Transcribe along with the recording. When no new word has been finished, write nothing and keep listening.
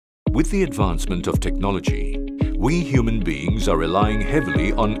With the advancement of technology, we human beings are relying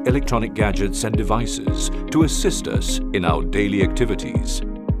heavily on electronic gadgets and devices to assist us in our daily activities.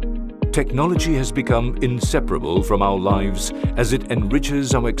 Technology has become inseparable from our lives as it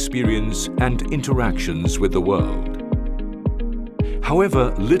enriches our experience and interactions with the world.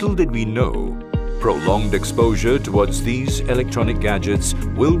 However, little did we know, prolonged exposure towards these electronic gadgets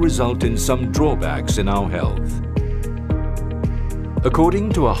will result in some drawbacks in our health.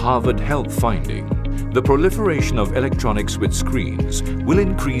 According to a Harvard Health finding, the proliferation of electronics with screens will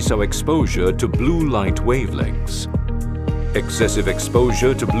increase our exposure to blue light wavelengths. Excessive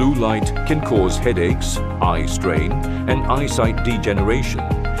exposure to blue light can cause headaches, eye strain, and eyesight degeneration,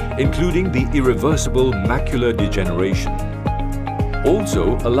 including the irreversible macular degeneration.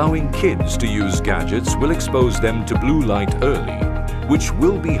 Also, allowing kids to use gadgets will expose them to blue light early, which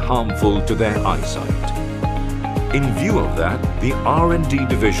will be harmful to their eyesight. In view of that, the R&D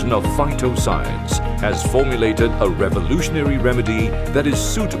division of Phytoscience has formulated a revolutionary remedy that is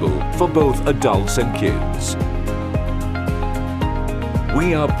suitable for both adults and kids.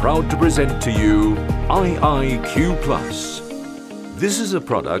 We are proud to present to you iiQ Plus. This is a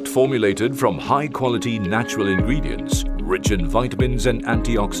product formulated from high-quality natural ingredients, rich in vitamins and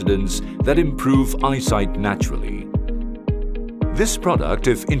antioxidants that improve eyesight naturally. This product,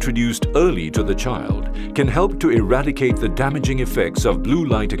 if introduced early to the child, can help to eradicate the damaging effects of blue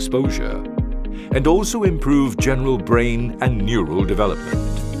light exposure and also improve general brain and neural development.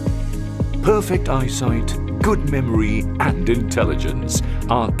 Perfect eyesight, good memory and intelligence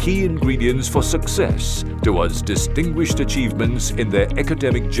are key ingredients for success towards distinguished achievements in their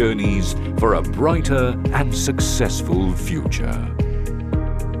academic journeys for a brighter and successful future.